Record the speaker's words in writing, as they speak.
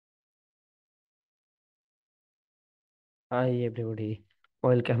Hi everybody,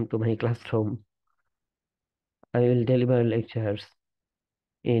 welcome to my classroom. I will deliver lectures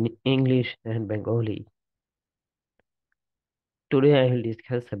in English and Bengali. Today I will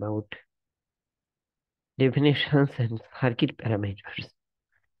discuss about definitions and circuit parameters.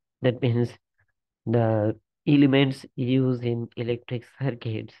 That means the elements used in electric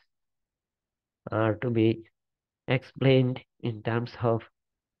circuits are to be explained in terms of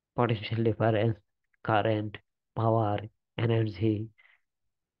potential difference, current, power, energy,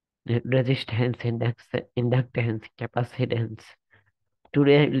 resistance, inductance, capacitance.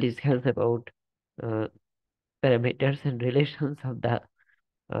 Today I will discuss about uh, parameters and relations of the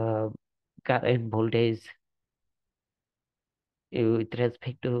uh, current voltage with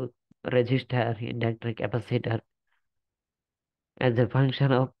respect to resistor, inductor, capacitor as a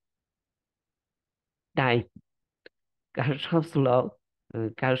function of time. Kirchhoff's law,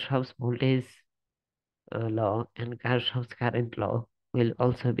 Kirchhoff's voltage law, and Kirchhoff's current law will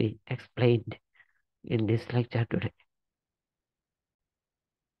also be explained in this lecture today.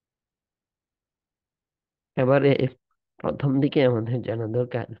 এবারে প্রথম দিকে আমাদের জানা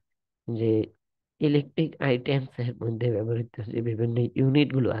দরকার যে electric items এর মধ্যে ব্যবহৃত যে বিভিন্ন ইউনিট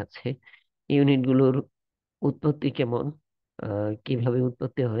গুলো আছে, ইউনিট গুলোর উৎপত্তি কেমন, কিভাবে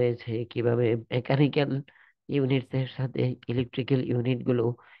উৎপত্তি হয়েছে, কিভাবে মেকানিক্যাল ইউনিটস এর সাথে ইলেকট্রিক্যাল ইউনিট গুলো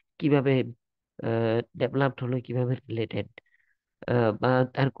কিভাবে ডেভেলপড হলো, কিভাবে রিলেটেড, বা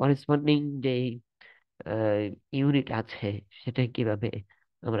তার করেসপন্ডিং যে ইউনিট আছে সেটা কিভাবে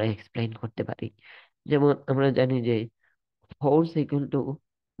আমরা এক্সপ্লেইন করতে পারি। যেমন আমরা জানি যে force equal to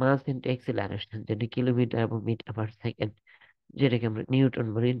mass into acceleration, যেটা কিলোমিটার এবং মিটার পার সেকেন্ড, যেটাকে আমরা নিউটন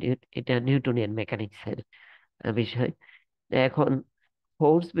বলি। এটা নিউটনিয়ান মেকানিক্সের বিষয়। এখন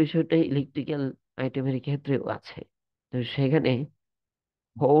ফোর্স বিষয়টা ইলেকট্রিক্যাল আইটেমের ক্ষেত্রেও আছে। তো সেখানে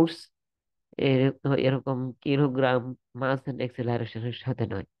ফোর্স এরকম কিলোগ্রাম মাস এন্ড এক্সেলারেশনের সাথে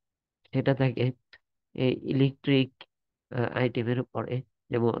নয়, সেটা থাকে ইলেকট্রিক আইটেমের উপরে।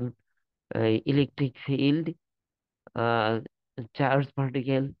 যেমন ইলেকট্রিক ফিল্ড, চার্জ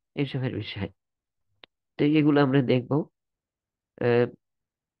পার্টিকেল, এইসবের বিষয়। তো এগুলো আমরা দেখবো। আহ,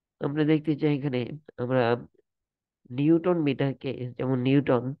 আমরা দেখতে চাই এখানে আমরা নিউটন মিটারকে, যেমন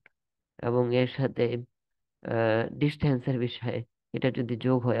নিউটন এবং এর সাথে ডিস্টেন্সের বিষয়ে, এটা যদি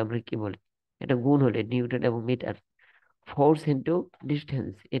যোগ হয় আমরা কি বলি, এটা গুণ হলে নিউটন এবং মিটার, ফোর্স ইন্টু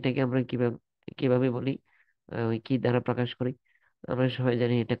ডিস্টেন্স, এটাকে আমরা কিভাবে কিভাবে বলি, ওই কি দ্বারা প্রকাশ করি, আমরা সবাই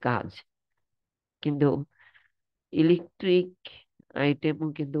জানি এটা কাজ। কিন্তু ইলেকট্রিক আইটেমও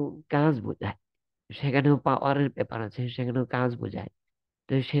কিন্তু কাজ বোঝায়, সেখানেও পাওয়ারের ব্যাপার আছে, সেখানেও কাজ বোঝায়।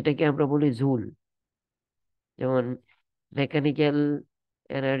 তো সেটাকে আমরা বলি জুল। যেমন মেকানিক্যাল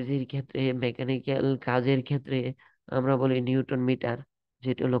এনার্জির ক্ষেত্রে, মেকানিক্যাল কাজের ক্ষেত্রে আমরা বলি নিউটন মিটার,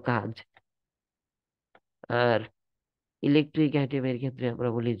 যেটা হলো কাজ। আর ইলেকট্রিক আইটেমের ক্ষেত্রে আমরা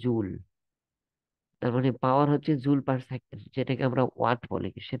বলি জুল। তার মানে পাওয়ার হচ্ছে জুল পার সেকেন্ড, যেটাকে আমরা ওয়াট বলি,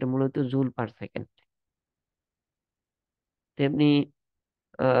 সেটা মূলত জুল পার সেকেন্ড। তেমনি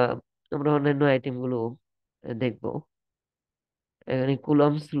আহ আমরা অন্যান্য আইটেম গুলো দেখবো। এখানে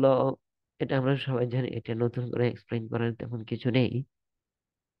কুলম্বস ল, এটা আমরা সবাই জানি, এটা নতুন করে এক্সপ্লেইন করার তেমন কিছু নেই।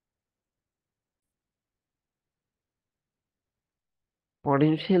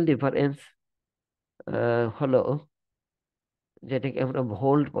 পটেনশিয়াল ডিফারেন্স হলো যেটাকে আমরা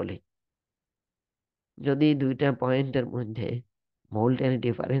ভোল্ট বলি। যদি দুইটা পয়েন্টের মধ্যে ভোল্টের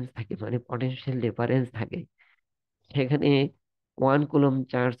ডিফারেন্স থাকে, মানে পটেনশিয়াল ডিফারেন্স থাকে, সেখানে 1 কুলম্ব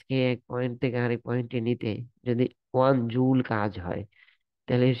চার্জকে এক পয়েন্ট থেকে আরেক পয়েন্টে নিতে যদি 1 জুল কাজ হয়,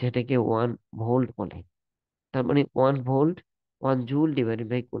 তাহলে সেটাকে 1 ভোল্ট বলে। তার মানে 1 volt 1 joule divided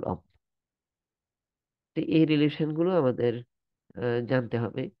by coulomb. তো এই রিলেশন গুলো আমাদের জানতে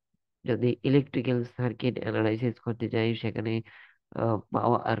হবে যদি ইলেকট্রিক্যাল সার্কিট অ্যানালাইসিস করতে যাই, সেখানে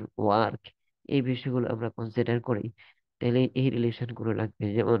পাওয়ার, ওয়ার্ক, এই বিষয়গুলো আমরা কনসিডার করি, তাহলে এই রিলেশন গুলো লাগবে।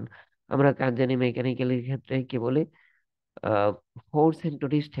 যেমন আমরা কাজ জানি মেকানিক্যালের ক্ষেত্রে কি বলে, ফোর্স ইন্টু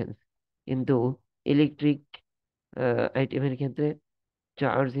ডিস্টেন্স, কিন্তু ইলেকট্রিক আইটেমের ক্ষেত্রে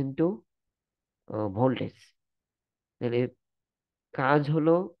চার্জ ইন্টু ভোল্টেজ। তাহলে কাজ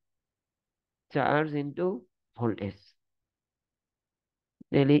হলো চার্জ ইন্টু ভোল্টেজ।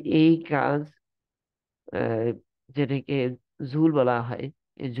 তাহলে এই কাজ, আহ, যেটাকে জুল বলা হয়,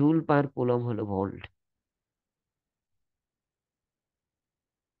 এই জুল পার কুলম হলো ভোল্ট।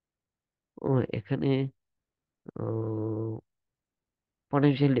 ও এখানে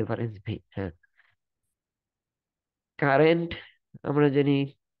পটেনশিয়াল ডিফারেন্স ভি, হ্যাঁ। কারেন্ট আমরা জানি,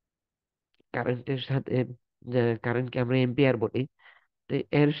 কারেন্টের সাথে, কারেন্টকে আমরা এম্পিয়ার বলি। তো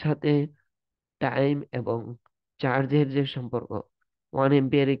এর সাথে টাইম এবং চার্জের যে সম্পর্ক, 1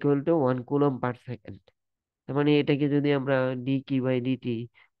 ampere equal to 1 coulomb per second. তার মানে এটাকে যদি আমরা ডি কিউ বাই ডিটি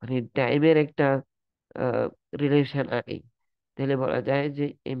মানে টাইমের একটা রিলেশন আনি, তাহলে বলা যায় যে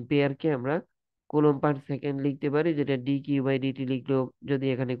এম্পিয়ারকে আমরা কুলম্ব পার সেকেন্ড লিখতে পারি, যেটা ডি কিউ বাই ডিটি লিখলেও, যদি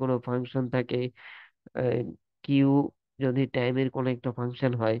এখানে কোনো ফাংশন থাকে, কিউ যদি টাইমের কোনো একটা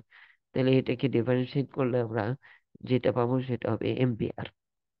ফাংশন হয়, তাহলে এটাকে ডিফারেন্সিয়েট করলে আমরা যেটা পাবো সেটা হবে এম্পিয়ার।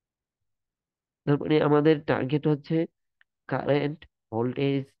 তারপরে আমাদের টার্গেট হচ্ছে কারেন্ট,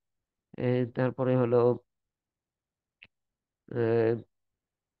 ভোল্টেজ, তারপরে হলো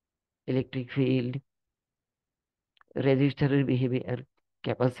ইলেকট্রিক ফিল্ড, রেজিস্টারের বিহেভিয়ার,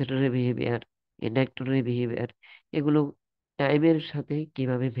 ক্যাপাসিটরের বিহেভিয়ার, ইন্ডাক্টরের বিহেভিয়ার, এগুলো টাইমের সাথে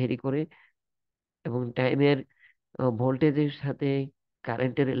কিভাবে ভেরি করে, এবং টাইমের ভোল্টেজের সাথে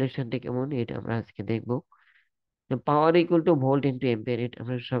কারেন্টের রিলেশনটা কেমন, এটা আমরা আজকে দেখবো। পাওয়ার equal to volt into ampere, এটা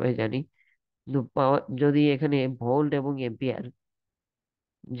আমরা সবাই জানি। কিন্তু পাওয়ার যদি এখানে ভোল্ট এবং এম্পিয়ার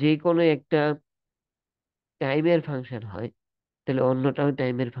যে কোনো একটা টাইমের ফাংশন হয়, তাহলে অন্যটাও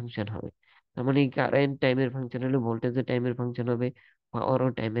টাইমের ফাংশন হবে। তার মানে কারেন্ট টাইমের ফাংশন হলে ভোল্টেজও টাইমের ফাংশন হবে, পাওয়ারও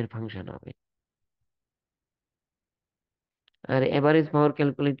টাইমের ফাংশন হবে। আর এভারেজ পাওয়ার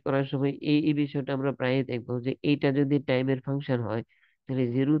ক্যালকুলেট করার সময় এই বিষয়টা আমরা প্রায় দেখবো, যে এইটা যদি টাইমের ফাংশন হয়, তাহলে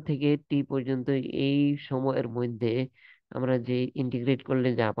 0 থেকে T পর্যন্ত এই সময়ের মধ্যে আমরা যে ইন্টিগ্রেট করলে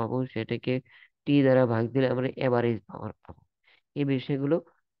যা পাবো সেটাকে টি দ্বারা ভাগ দিলে আমরা এভারেজ পাওয়ার পাবো। এই বিষয়গুলো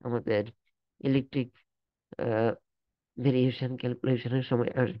আমাদের ইলেকট্রিক ভেরিয়েশন ক্যালকুলেশনের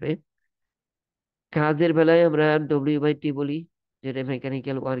সময় আসবে। কাজের বেলায় আমরা W/T বলি, যেটা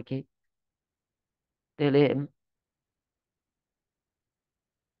মেকানিক্যাল ওয়ার্কে। তাহলে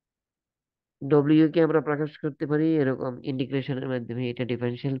ডব্লিউ কে আমরা প্রকাশ করতে পারি এরকম ইন্টিগ্রেশনের মাধ্যমে, এটা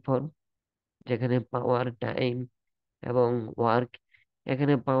ডিফারেনশিয়াল ফর্ম, যেখানে পাওয়ার, টাইম এবং ওয়ার্ক,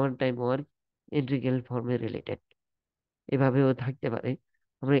 এখানে পাওয়ার, টাইম, ওয়ার্ক ইন্টিগ্রাল ফর্মে রিলেটেড, এভাবেও থাকতে পারে।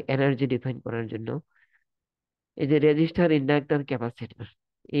 আমরা এনার্জি ডিফাইন করার জন্য এই যে রেজিস্টার, ইন্ডাক্টর, ক্যাপাসিটর,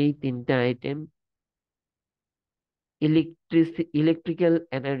 এই তিনটা আইটেম ইলেকট্রিক্যাল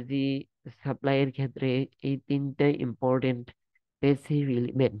এনার্জি সাপ্লাইয়ের ক্ষেত্রে এই তিনটাই ইম্পর্টেন্ট প্যাসিভ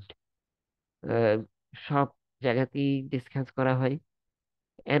এলিমেন্ট সব জায়গাতেই ডিসকাস করা হয়।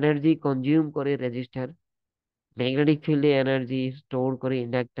 এনার্জি কনজিউম করে রেজিস্টার, ম্যাগনেটিক ফিল্ডে এনার্জি স্টোর করে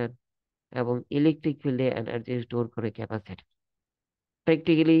ইন্ডাক্টর, এবং ইলেকট্রিক ফিল্ডে এনার্জি স্টোর করে ক্যাপাসিটর।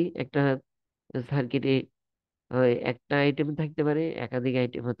 প্র্যাকটিক্যালি একটা সার্কিটে একটা আইটেম থাকতে পারে, একাধিক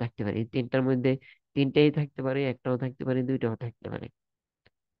আইটেমও থাকতে পারে, এই তিনটার মধ্যে তিনটাই থাকতে পারে, একটাও থাকতে পারে, দুইটাও থাকতে পারে।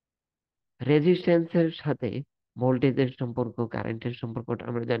 রেজিস্ট্যান্সের সাথে ভোল্টেজের সম্পর্ক, কারেন্টের সম্পর্কটা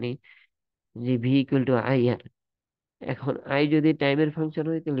আমরা জানি যে ভি ইকুয়াল টু আই আর। এখন আই যদি টাইমের ফাংশন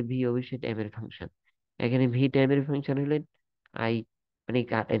হয়, তাহলে ভি অবশ্যই টাইমের ফাংশন। এখানে ভি টাইমের ফাংশন হলে আই মানে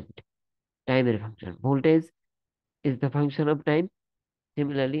কারেন্ট টাইমের function. Voltage is the function of time,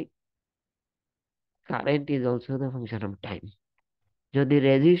 similarly current is also the function of time. যদি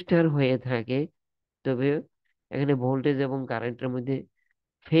রেজিস্টার হয়ে থাকে, তবে এখানে ভোল্টেজ এবং কারেন্টের মধ্যে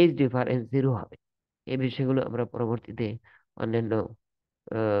ফেজ ডিফারেন্স 0 হবে। এই বিষয়গুলো আমরা পরবর্তীতে অন্যান্য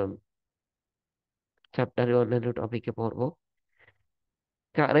চ্যাপ্টারে, অন্যান্য টপিকে পড়বো।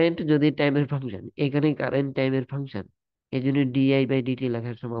 কারেন্ট যদি টাইমের ফাংশন, এখানে কারেন্ট টাইমের ফাংশন, এই জন্য di/dt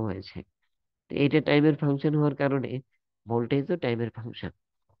লেখার সম্ভব হয়েছে। তো এটা টাইমের ফাংশন হওয়ার কারণে ভোল্টেজও টাইমের ফাংশন।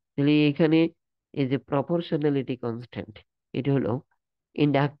 তাহলে এখানে এই যে প্রপোর্শনালিটি কনস্ট্যান্ট, এটা হলো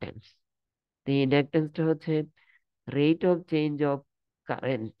ইন্ডাকটেন্স। তো ইন্ডাকটেন্সটা হচ্ছে rate of change of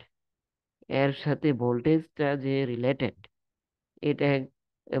current এর সাথে ভোল্টেজটা যে রিলেটেড, এটা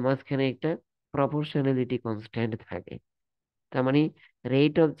মাঝখানে একটা প্রপোর্শনালিটি কনস্ট্যান্ট থাকে। তার মানে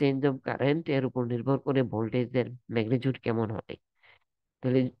rate of change of current এর উপর নির্ভর করে ভোল্টেজের ম্যাগনিটিউড কেমন হবে।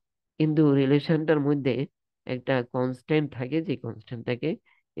 তাহলে কিন্তু রিলেশনটার মধ্যে একটা কনস্ট্যান্ট থাকে, যে কনস্ট্যান্টটাকে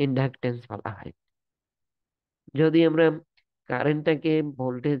ইন্ডাকটেন্স বলা হয়। যদি আমরা কারেন্টটাকে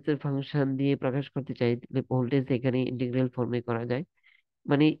ভোল্টেজের ফাংশন দিয়ে প্রকাশ করতে চাই, তাহলে ভোল্টেজ এখানে ইন্টিগ্রাল ফর্মে করা যায়।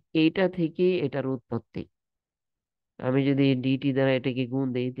 মানে এইটা থেকে এটার উৎপত্তি, আমি যদি ডিটি দ্বারা এটাকে গুণ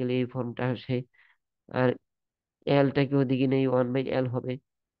দেই, তাহলে এই ফর্মটা আসে। আর এলটাকে ওদিকে নেই, 1/L হবে।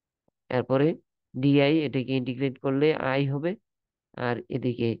 তারপরে ডিআই, এটাকে ইন্টিগ্রেট করলে আই হবে, আর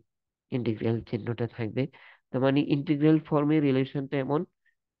এদিকে ইন্টিগ্রাল চিহ্নটা থাকবে। তার মানে ইন্টিগ্রাল ফর্মের রিলেশনটা এমন,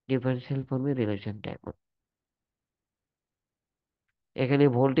 ডিফারেন্সিয়াল ফর্মের রিলেশনটা এমন। এখানে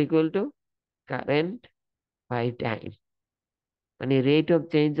volt equal to current by time, মানে রেট অফ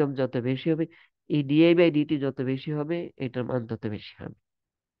চেঞ্জ অফ যত বেশি হবে, এই di/dt যত বেশি হবে, এটার মান তত বেশি হবে।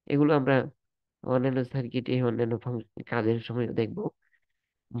 এগুলো আমরা অন্যান্য সার্কিটে, অন্যান্য কাজের সময় দেখবো।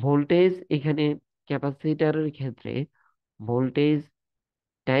 ভোল্টেজ এখানে ক্যাপাসিটরের ক্ষেত্রে ভোল্টেজ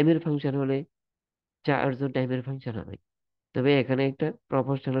টাইমের ফাংশন হলে চার্জও টাইমের ফাংশন হবে। তবে এখানে একটা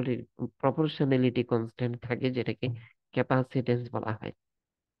প্রপোর্শনালিটি কনস্ট্যান্ট থাকে, যেটাকে ক্যাপাসিটেন্স বলা হয়।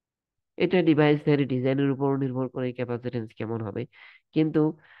 এটা ডিভাইসের ডিজাইনের উপর নির্ভর করে ক্যাপাসিটেন্স কেমন হবে। কিন্তু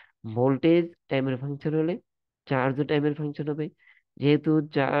ভোল্টেজ টাইমের ফাংশন হলে চার্জও টাইমের ফাংশন হবে। যেহেতু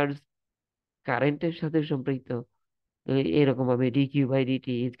চার্জ কারেন্টের সাথে সম্পৃক্ত, এরকম ভাবে DQ by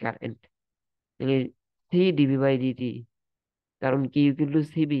DT is current, তাহলে সি ডিভি বাই ডিটি, কারণ Q equal to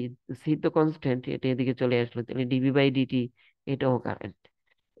CB, C তো কনস্ট্যান্ট, এটা এদিকে চলে আসলো, তাহলে ডিভি বাই ডিটি এটাও কারেন্ট।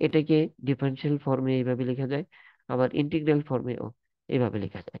 এটাকে ডিফারেনশিয়াল ফর্মে এইভাবে লেখা যায়, আবার ইন্টিগ্রাল ফর্মেও এইভাবে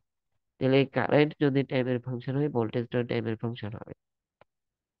লেখা যায়। তাহলে কারেন্ট যদি টাইমের ফাংশন হয়, ভোল্টেজটা টাইমের ফাংশন হবে।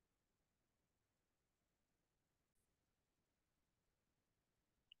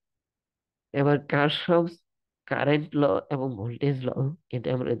 এবার কারশফস কারেন্ট ল এবং ভোল্টেজ ল, এটা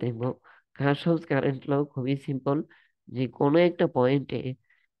আমরা দেখবো। কারশফস কারেন্ট ল খুবই সিম্পল, যে কোনো একটা পয়েন্টে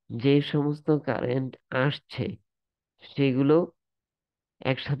যে সমস্ত কারেন্ট আসছে সেগুলো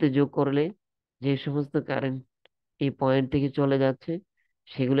একসাথে যোগ করলে, যে সমস্ত কারেন্ট এই পয়েন্ট থেকে চলে যাচ্ছে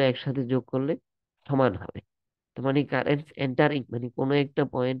সেগুলো একসাথে যোগ করলে সমান হবে। তো মানে কারেন্ট এন্টারিং, মানে কোনো একটা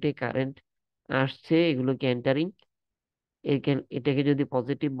পয়েন্টে কারেন্ট আসছে, এগুলোকে এন্টারিং। এটাকে যদি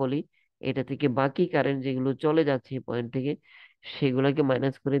পজিটিভ বলি, এটা থেকে বাকি কারেন্ট যেগুলো চলে যাচ্ছে পয়েন্ট থেকে সেগুলোকে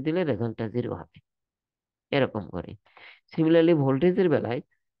মাইনাস করে দিলে রেজাল্টটা জিরো হবে, এরকম করে। সিমিলারলি ভোল্টেজের বেলায়,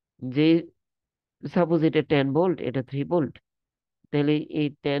 যে সাপোজ এটা 10 ভোল্ট, এটা 3 ভোল্ট, তাহলে এই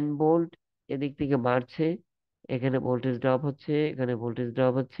 10 ভোল্ট এদিক থেকে বাড়ছে, এখানে ভোল্টেজ ড্রপ হচ্ছে, এখানে ভোল্টেজ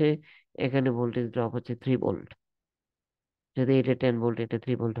ড্রপ হচ্ছে, এখানে ভোল্টেজ ড্রপ হচ্ছে 3 ভোল্ট। যদি এটা 10 ভোল্ট, এটা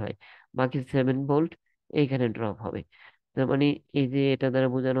 3 ভোল্ট হয়, বাকি 7 ভোল্ট এইখানে ড্রপ হবে। তার মানে এই যে এটা দ্বারা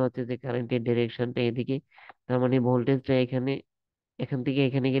বোঝানো হচ্ছে যে কারেন্টের ডিরেকশনটা এদিকে। তার মানে ভোল্টেজটা এখানে, এখান থেকে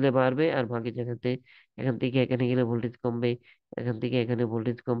এখানে গেলে বাড়বে, আর বাকি জায়গাতে এখান থেকে এখানে গেলে ভোল্টেজ কমবে, এখান থেকে এখানে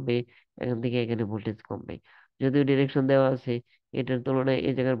ভোল্টেজ কমবে, এখান থেকে এখানে ভোল্টেজ কমবে। যদিও ডিরেকশন দেওয়া আছে, এটার তুলনায়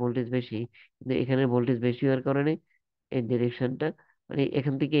এই জায়গার ভোল্টেজ বেশি, কিন্তু এখানে ভোল্টেজ বেশি হওয়ার কারণে এই ডিরেকশনটা, মানে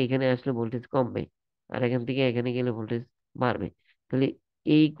এখান থেকে এখানে আসলে ভোল্টেজ কমবে, আর এখান থেকে এখানে গেলে ভোল্টেজ বাড়বে। তাহলে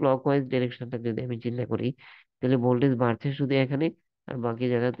এই ক্লকওয়াইজ ডিরেকশনটা যদি আমি চিন্তা করি, তাহলে ভোল্টেজ বাড়ছে শুধু এখানে, আর বাকি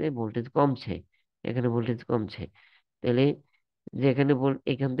জায়গাতে ভোল্টেজ কমছে, এখানে ভোল্টেজ কমছে। তাহলে যেখানে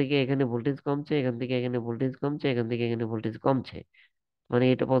এখান থেকে এখানে ভোল্টেজ কমছে, এখান থেকে এখানে ভোল্টেজ কমছে, এখান থেকে এখানে ভোল্টেজ কমছে, মানে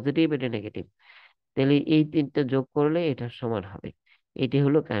এটা পজিটিভ, এটা নেগেটিভ। তাহলে এই তিনটা যোগ করলে এটা সমান হবে। এটি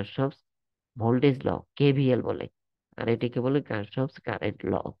হলো কার্শফস ভোল্টেজ ল, কেভিএল বলে। আর এটাকে বলে কার্শফস কারেন্ট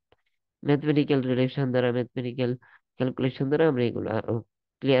ল। ম্যাথমেটিক্যাল রিলেশন দ্বারা, ম্যাথমেটিক্যাল ক্যালকুলেশন দ্বারা আমরা এগুলো আরো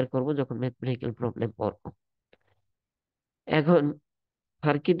ক্লিয়ার করব যখন ম্যাথমেটিক্যাল প্রবলেম পড়বো। এখন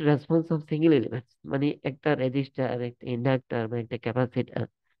circuit response of single elements, মানে একটা রেজিস্টার, একটা ইন্ডাক্টর বা একটা ক্যাপাসিটর,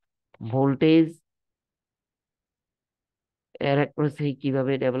 ভোল্টেজ এর অ্যাক্রোসে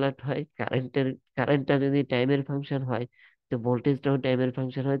কিভাবে ডেভেলপ হয়, কারেন্টটা যদি টাইমের ফাংশন হয়, তো ভোল্টেজটাও টাইমের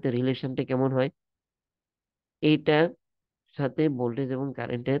ফাংশন হয়, তো রিলেশনটা কেমন হয়, এইটার সাথে ভোল্টেজ এবং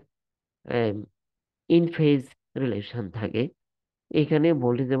কারেন্টের ইন ফেজ রিলেশন থাকে। এখানে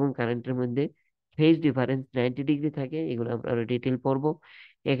ভোল্টেজ এবং কারেন্টের মধ্যে ফেজ ডিফারেন্স 90 ডিগ্রি থাকে, এগুলো আমরা আরো ডিটেল পড়বো।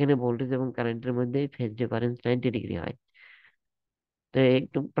 এখানে ভোল্টেজ এবং কারেন্টের মধ্যে ফেজ ডিফারেন্স 90 ডিগ্রি হয়। তো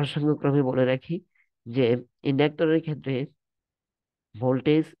একটু প্রসঙ্গক্রমে বলে রাখি যে ইন্ডাক্টরের ক্ষেত্রে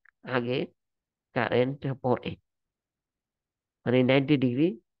ভোল্টেজ আগে, কারেন্ট পরে, মানে 90 ডিগ্রি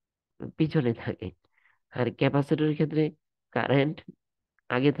পিছনে থাকে। আর ক্যাপাসিটরের ক্ষেত্রে কারেন্ট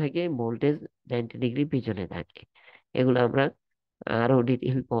আগে থাকে, ভোল্টেজ 90 ডিগ্রি পিছনে থাকে। এগুলো আমরা আরো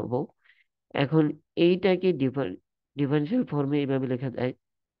ডিটেল পড়বো। এখন এইটাকে ডিফারেন্সিয়াল ফর্মে এইভাবে লেখা যায়।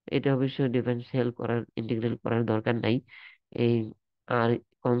 এটা অবশ্য ডিফারেন্সিয়াল করার, ইন্টিগ্রাল করার দরকার নাই। এই আর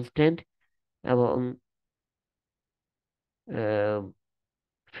কনস্ট্যান্ট এবং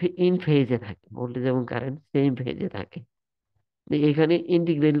ইন ফেজে থাকে, ভোল্টেজ এবং কারেন্ট সেম ফেজে থাকে। তো এখানে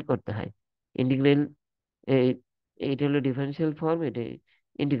ইন্টিগ্রাল করতে হয়। ইন্টিগ্রাল, এইটা হলো ডিফারেন্সিয়াল ফর্ম, এটা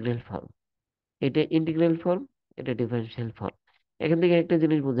ইন্টিগ্রাল ফর্ম। এটা ইন্টিগ্রাল ফর্ম, এটা ডিফারেন্সিয়াল ফর্ম। এখান থেকে একটা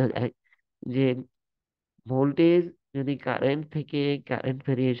জিনিস বোঝা যায় যে ভোল্টেজ যদি কারেন্ট থেকে, কারেন্ট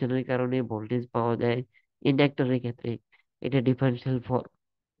ভেরিয়েশনের কারণে ভোল্টেজ পাওয়া যায় ইন্ডাক্টরের ক্ষেত্রে, এটা ডিফারেন্সিয়াল ফর্ম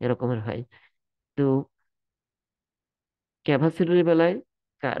এরকমের হয়। তো ক্যাপাসিটরের বেলায়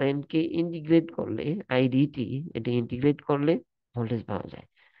কারেন্টকে ইন্টিগ্রেট করলে, আইডিটি, এটা ইন্টিগ্রেট করলে ভোল্টেজ পাওয়া যায়।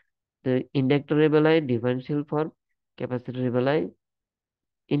 তো ইন্ডাক্টরের বেলায় ডিফারেন্সিয়াল ফর্ম, ক্যাপাসিটরের বেলায়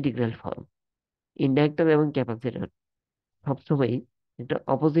ইন্টিগ্রাল ফর্ম। ইন্ডাক্টর এবং ক্যাপাসিটর সবসময় একটা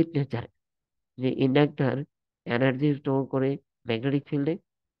অপোজিট নেচার, যে ইন্ডাক্টর এনার্জি স্টোর করে ম্যাগনেটিক ফিল্ডে,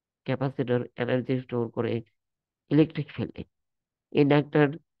 ক্যাপাসিটর এনার্জি স্টোর করে ইলেকট্রিক ফিল্ডে। ইন্ডাক্টর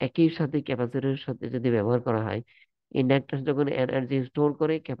একই সাথে ক্যাপাসিটরের সাথে যদি ব্যবহার করা হয়, ইন্ডাক্টর যখন এনার্জি স্টোর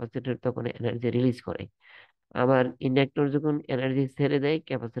করে, ক্যাপাসিটর তখন এনার্জি রিলিজ করে। আবার ইন্ডাক্টর যখন এনার্জি ছেড়ে দেয়,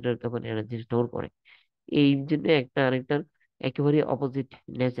 ক্যাপাসিটর তখন এনার্জি স্টোর করে। এই জন্য একটা আরেকটার একেবারে অপোজিট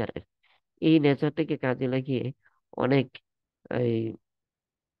নেচারের। এই নেচারটাকে কাজে লাগিয়ে অনেক এই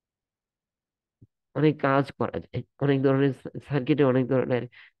অনেক কাজ করা যায়, অনেক ধরনের সার্কিটে অনেক ধরনের,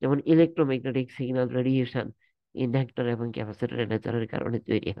 যেমন ইলেকট্রোম্যাগনেটিক সিগন্যাল রেডিয়েশন ইন্ডাক্টর এবং ক্যাপাসিটরের নেচারের কারণে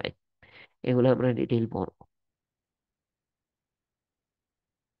তৈরি হয়। এগুলো আমরা ডিটেইল পড়বো।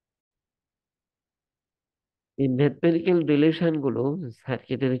 এই ম্যাথমেটিক্যাল রিলেশন গুলো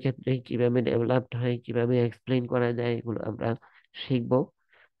সার্কিটের ক্ষেত্রে কিভাবে ডেভেলপড হয়, কিভাবে এক্সপ্লেইন করা যায়, এগুলো আমরা শিখবো।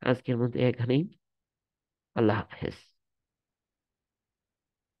 আজকের মধ্যে এখানেই। আল্লাহ হাফেজ।